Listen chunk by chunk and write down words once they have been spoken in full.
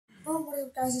What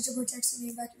up, guys? It's your boy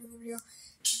Texan back in the video.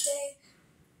 Today,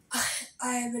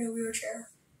 I am in a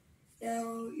wheelchair.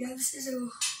 Now, yeah, this is a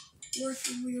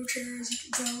working wheelchair. As you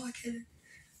can tell, I can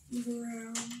move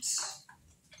around,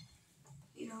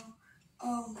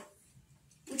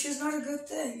 which is not a good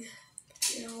thing.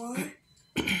 You know why?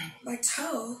 My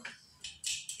toe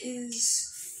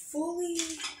is fully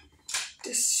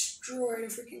destroyed.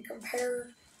 If we can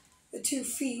compare the 2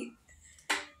 feet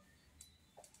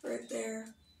right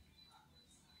there.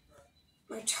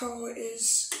 My toe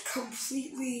is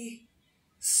completely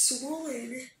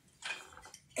swollen,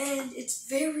 and it's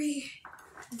very,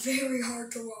 very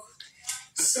hard to walk.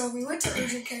 So we went to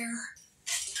urgent care,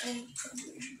 and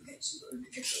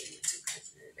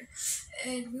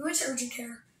we went to urgent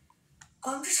care.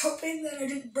 I'm just hoping that I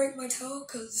didn't break my toe,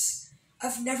 because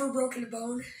I've never broken a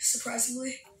bone,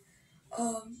 surprisingly.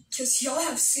 Because y'all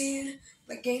have seen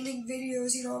my gaming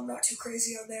videos, I'm not too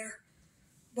crazy on there.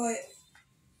 But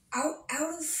out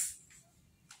of,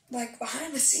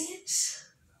 behind the scenes,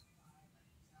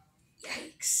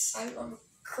 yikes, I'm a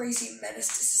crazy menace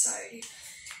to society.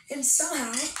 And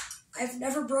somehow, I've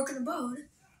never broken a bone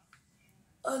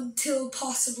until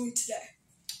possibly today.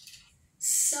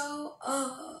 So,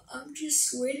 I'm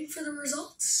just waiting for the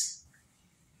results.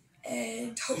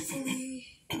 And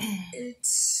hopefully,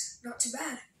 it's not too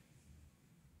bad.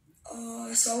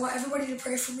 So I want everybody to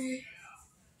pray for me.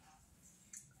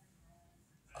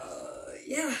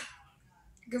 Yeah.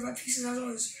 Goodbye, peace, and as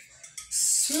always.